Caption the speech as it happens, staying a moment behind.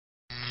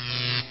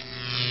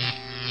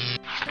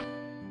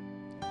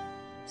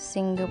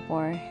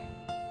Singapore.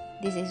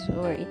 This is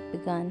where it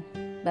began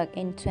back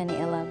in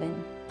 2011.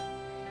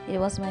 It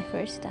was my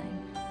first time.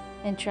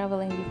 And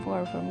traveling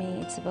before for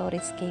me, it's about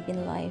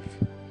escaping life.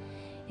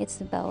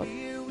 It's about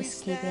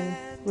escaping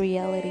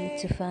reality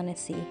to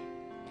fantasy.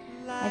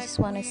 I just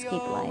want to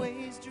escape life.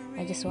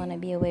 I just want to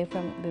be away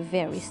from the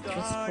very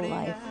stressful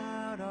life.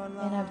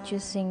 And I've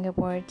chosen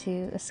Singapore to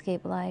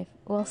escape life.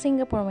 Well,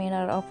 Singapore may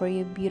not offer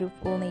you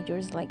beautiful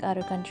natures like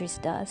other countries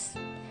does.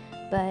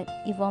 But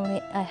if only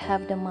I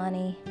have the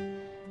money,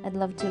 I'd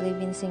love to live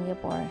in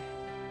Singapore.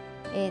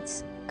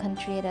 It's a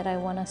country that I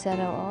want to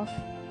settle off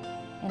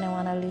and I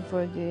want to live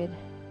for good.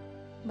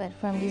 But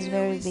from this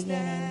very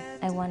beginning,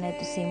 I wanted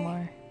to see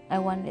more. I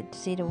wanted to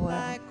see the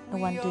world. I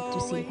wanted to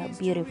see how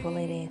beautiful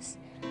it is.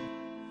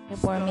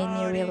 Singapore made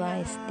me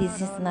realize this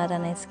is not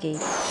an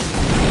escape.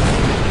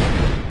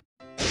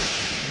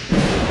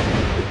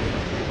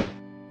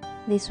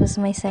 This was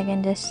my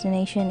second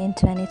destination in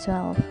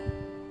 2012.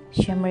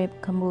 Siem Reap,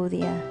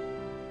 Cambodia.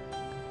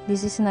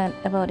 This is not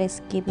about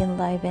escaping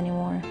life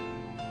anymore.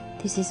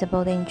 This is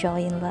about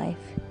enjoying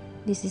life.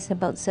 This is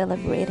about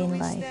celebrating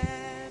life.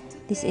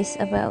 This is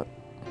about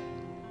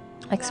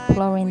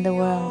exploring the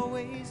world.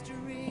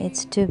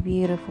 It's too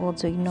beautiful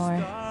to ignore.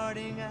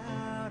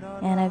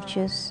 And I've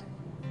chosen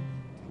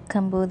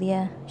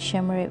Cambodia,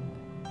 Siem Reap.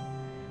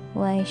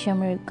 Why Siem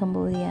Reap,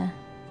 Cambodia?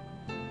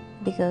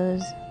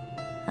 Because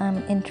I'm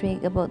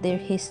intrigued about their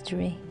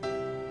history.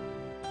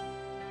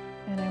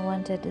 And I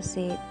wanted to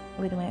see it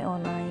with my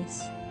own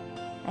eyes.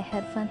 I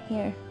had fun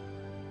here.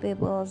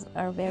 People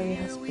are very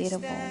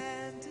hospitable.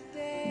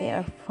 They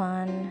are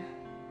fun.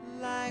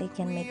 They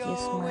can make you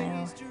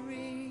smile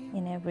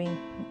in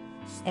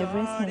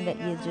everything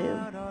that you do.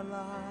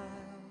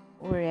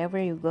 Wherever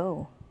you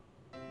go,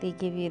 they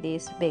give you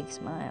this big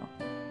smile.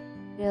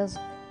 It feels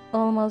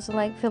almost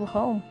like feel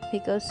home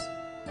because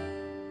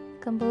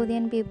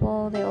Cambodian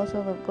people, they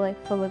also look like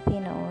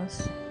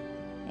Filipinos,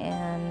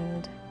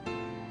 and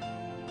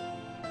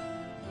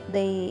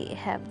they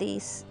have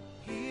this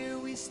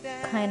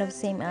kind of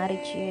same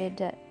attitude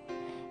that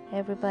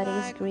everybody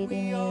is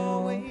greeting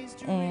you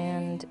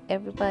and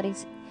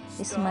everybody's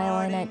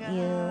smiling at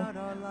you,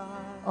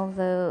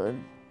 although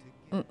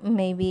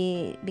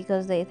maybe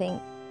because they think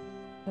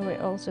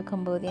we're also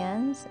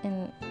Cambodians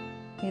and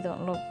we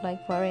don't look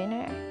like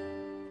foreigner.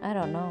 I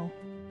don't know,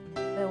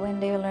 but when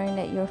they learn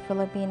that you're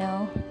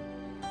Filipino,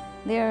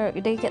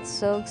 they get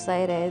so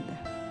excited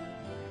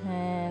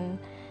and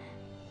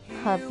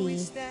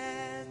happy.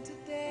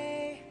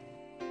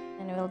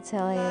 And will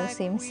tell you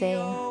same,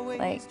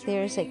 like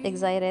they're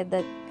excited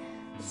that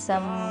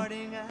some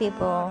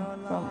people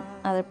from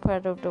other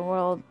part of the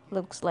world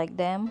looks like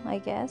them, I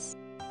guess.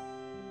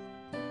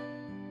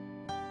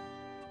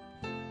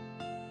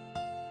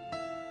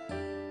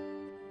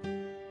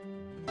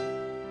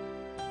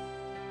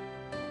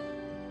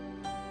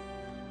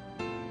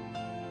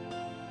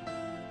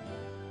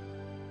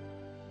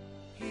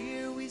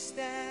 Here we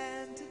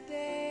stand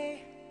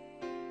today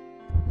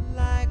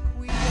like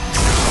we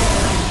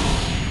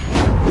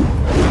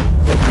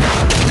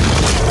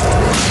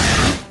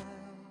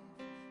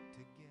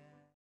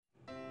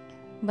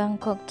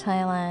Bangkok,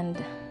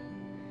 Thailand,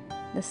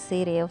 the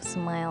city of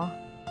smile.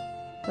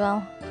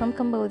 Well, from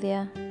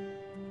Cambodia,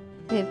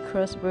 we've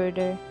crossed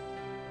border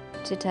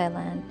to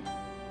Thailand.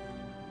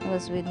 I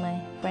was with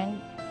my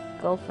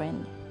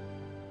girlfriend.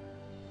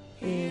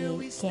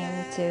 We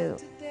came to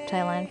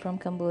Thailand from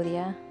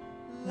Cambodia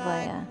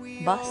via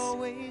bus.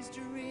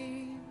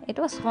 It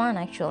was fun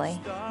actually.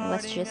 It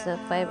was just a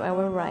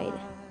 5-hour ride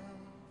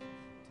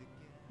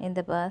in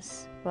the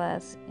bus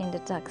plus in the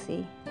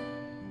taxi.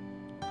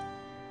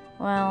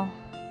 Well,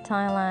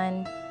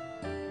 Thailand,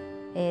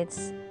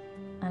 it's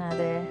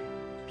another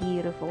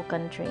beautiful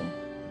country.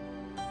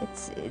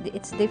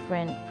 It's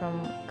different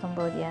from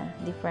Cambodia,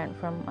 different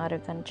from other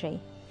country.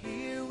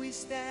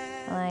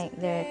 Like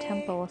their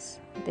temples,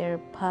 their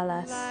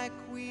palace,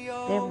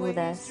 their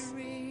Buddhas.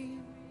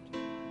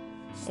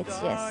 It's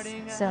just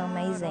so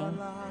amazing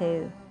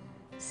to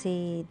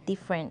see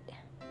different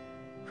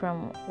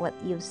from what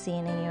you've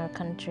seen in your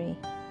country.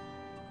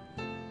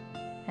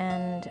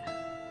 And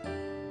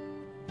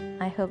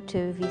I hope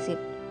to visit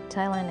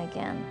Thailand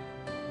again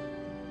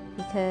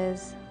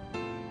because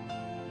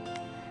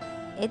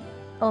it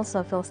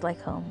also feels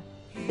like home.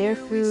 Their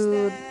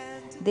food,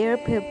 their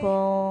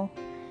people,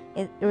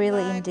 it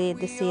really indeed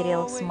the city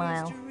of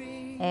smile.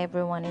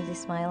 Everyone is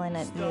smiling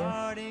at you.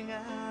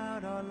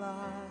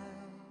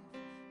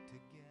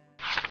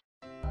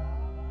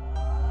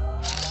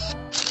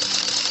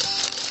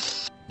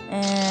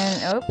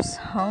 And oops,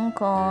 Hong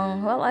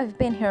Kong. Well, I've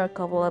been here a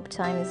couple of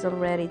times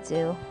already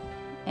too.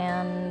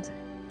 And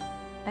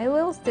I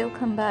will still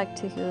come back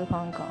to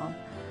Hong Kong.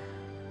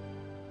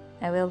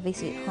 I will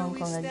visit Hong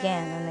Kong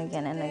again and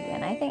again and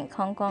again. I think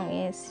Hong Kong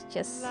is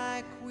just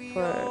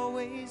for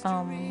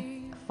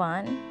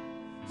fun.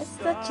 It's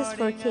not just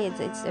for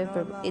kids,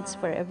 it's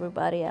for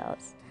everybody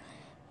else.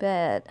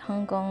 But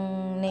Hong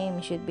Kong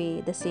name should be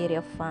the city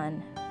of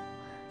fun,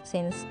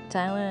 since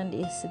Thailand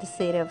is the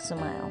city of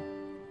smile.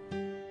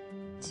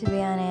 To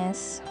be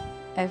honest,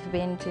 I've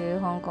been to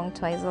Hong Kong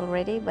twice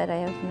already, but I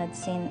have not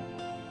seen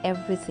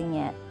everything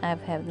yet. I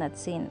have not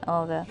seen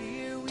all the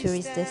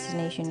tourist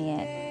destination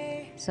yet.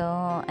 So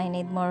I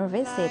need more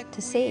visit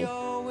to see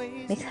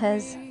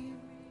because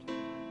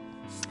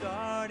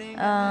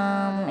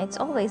it's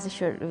always a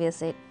short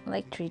visit,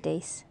 like 3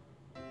 days.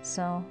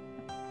 So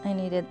I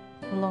needed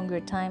longer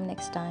time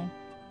next time.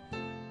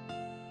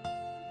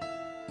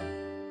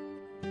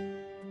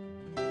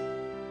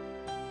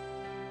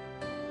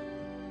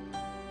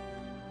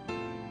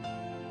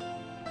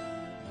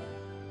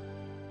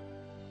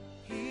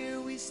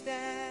 Here we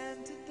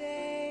stand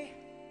today,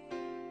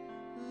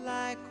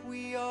 like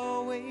we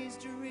always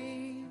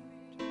dreamed,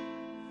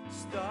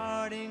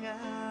 starting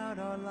out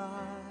our life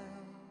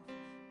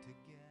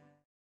together.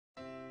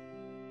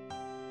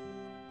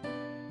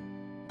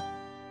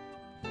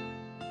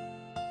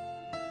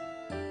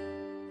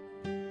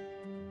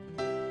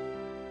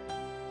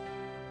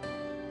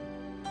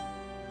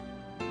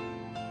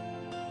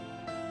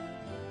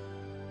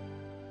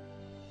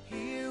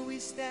 Here we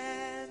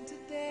stand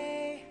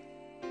today,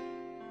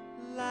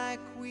 like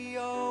we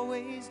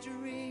always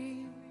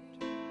dreamed,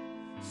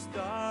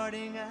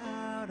 starting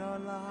out our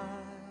life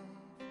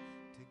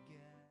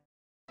together.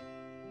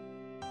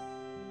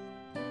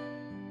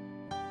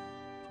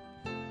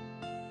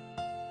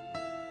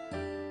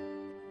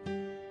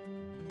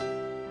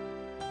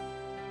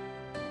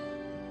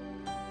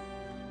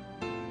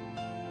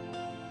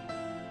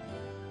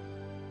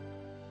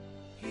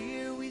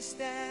 Here we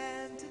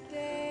stand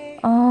today.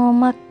 Oh,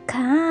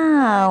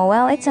 Macau.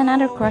 Well, it's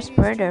another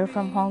cross-border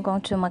from Hong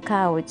Kong to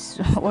Macau. It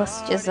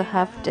was just a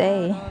half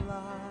day.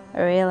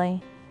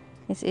 Really.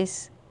 This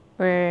is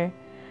where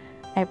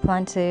I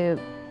plan to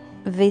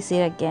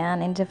visit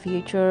again in the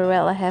future.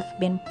 Well, I have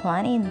been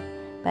planning,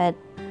 but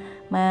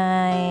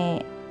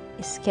my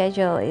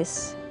schedule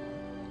is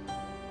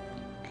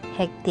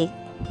hectic.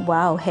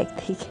 Wow,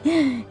 hectic.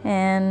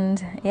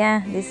 And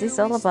yeah, this is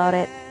all about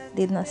it.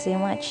 Did not see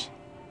much,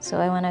 so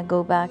I wanna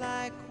go back.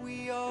 Like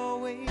we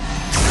always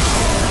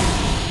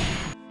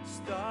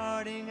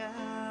starting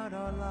out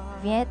our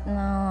life.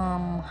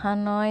 Vietnam,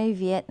 Hanoi,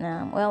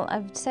 Vietnam. Well,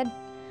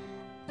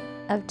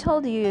 I've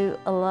told you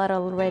a lot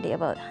already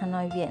about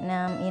Hanoi,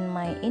 Vietnam in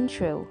my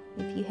intro.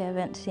 If you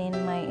haven't seen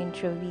my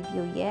intro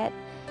video yet,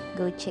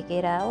 go check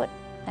it out.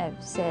 I've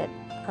said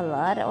a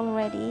lot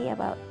already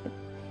about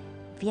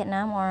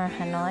Vietnam or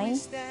Hanoi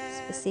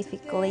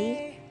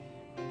specifically,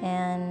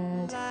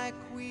 and Like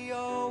we I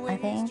always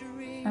think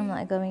I'm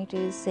not going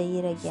to say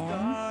it again.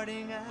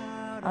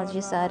 I'll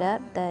just add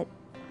up that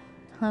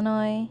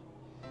Hanoi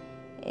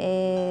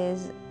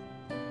is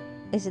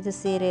the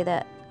city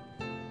that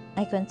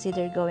I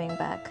consider going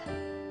back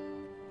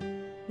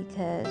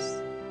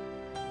because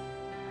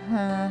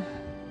I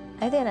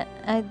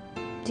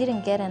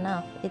didn't get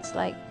enough. It's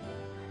like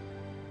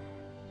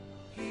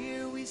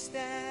Here we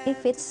stand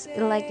if it's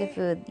like a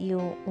food,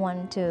 you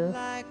want to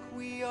like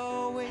we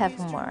always have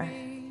more.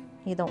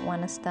 You don't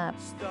want to stop.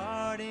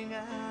 starting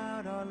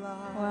out our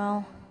life.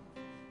 Well,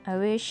 I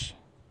wish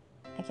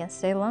I can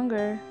stay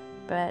longer,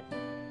 but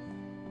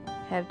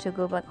have to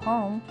go back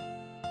home.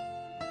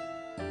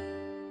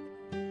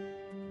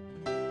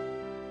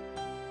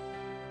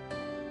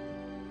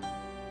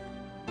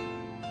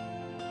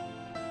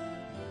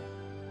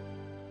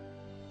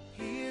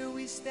 Here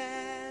we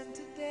stand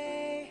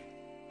today,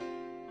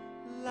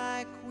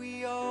 like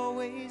we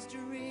always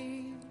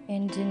dreamed,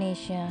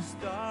 Indonesia,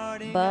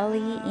 starting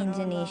Bali, out our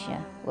Indonesia.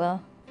 life.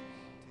 Well,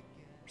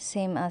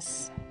 same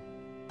as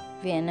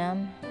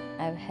Vietnam.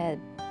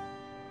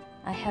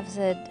 I have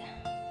said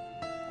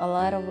a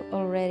lot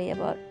already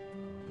about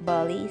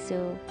Bali,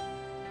 so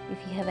if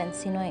you haven't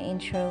seen my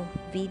intro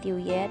video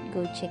yet,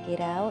 go check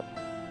it out.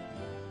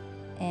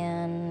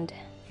 And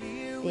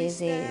Here we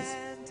this is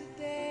stand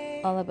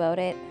today, all about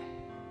it.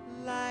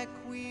 like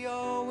we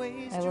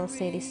always I will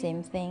say the dreamed,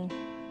 same thing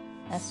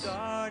as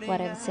starting what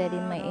I've said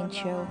in my out our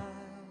intro. life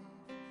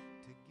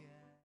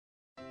together.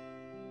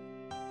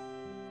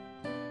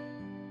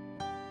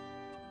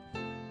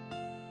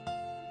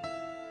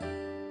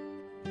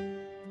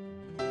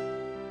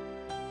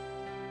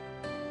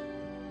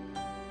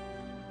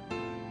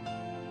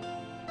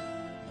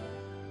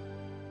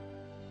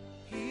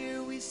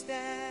 Here we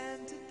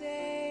stand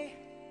today,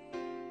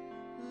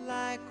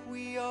 like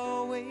we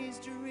always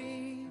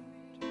dreamed,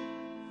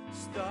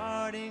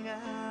 starting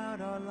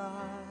out our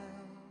life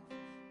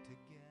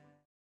together.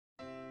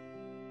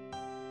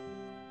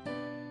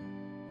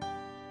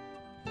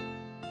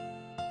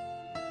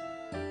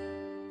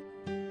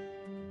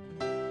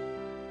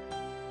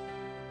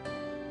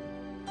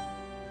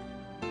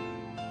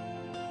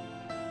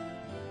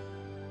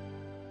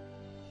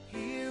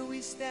 Here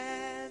we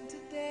stand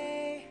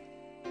today,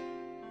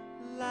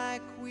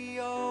 like we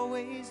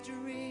always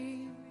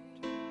dreamed,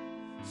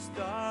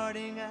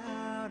 starting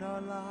out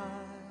our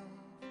life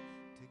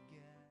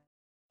together.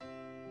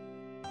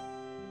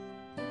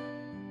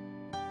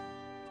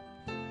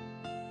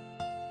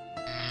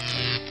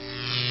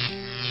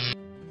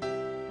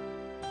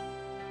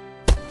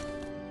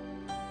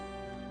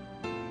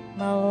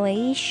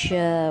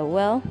 Malaysia.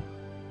 Well,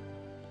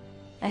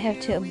 I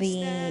have to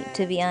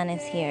be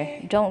honest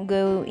here. Don't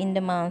go in the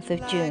month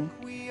of June.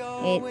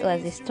 It was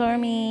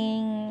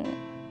storming,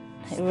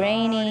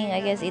 raining.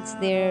 I guess it's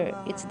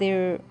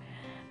their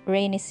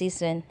rainy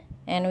season,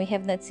 and we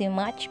have not seen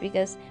much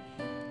because,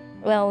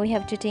 well, we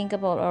have to think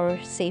about our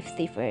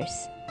safety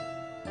first.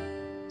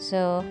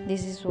 So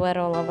this is what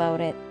all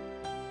about it.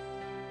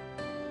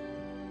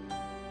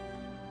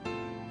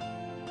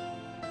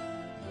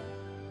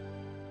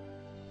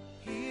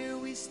 Here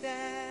we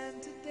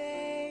stand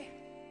today,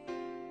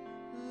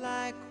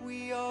 like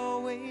we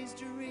always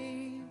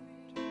dreamed,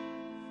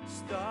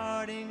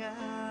 starting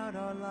out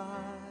our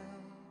life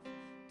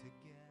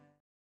together.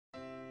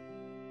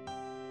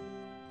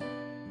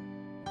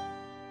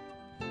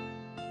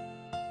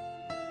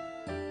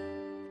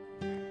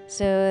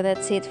 So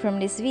that's it from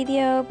this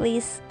video.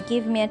 Please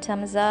give me a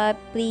thumbs up.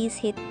 Please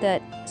hit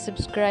that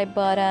subscribe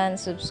button.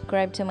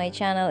 Subscribe to my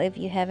channel if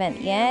you haven't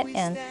yet.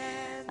 And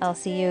I'll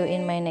see you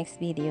in my next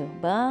video.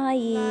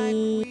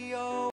 Bye.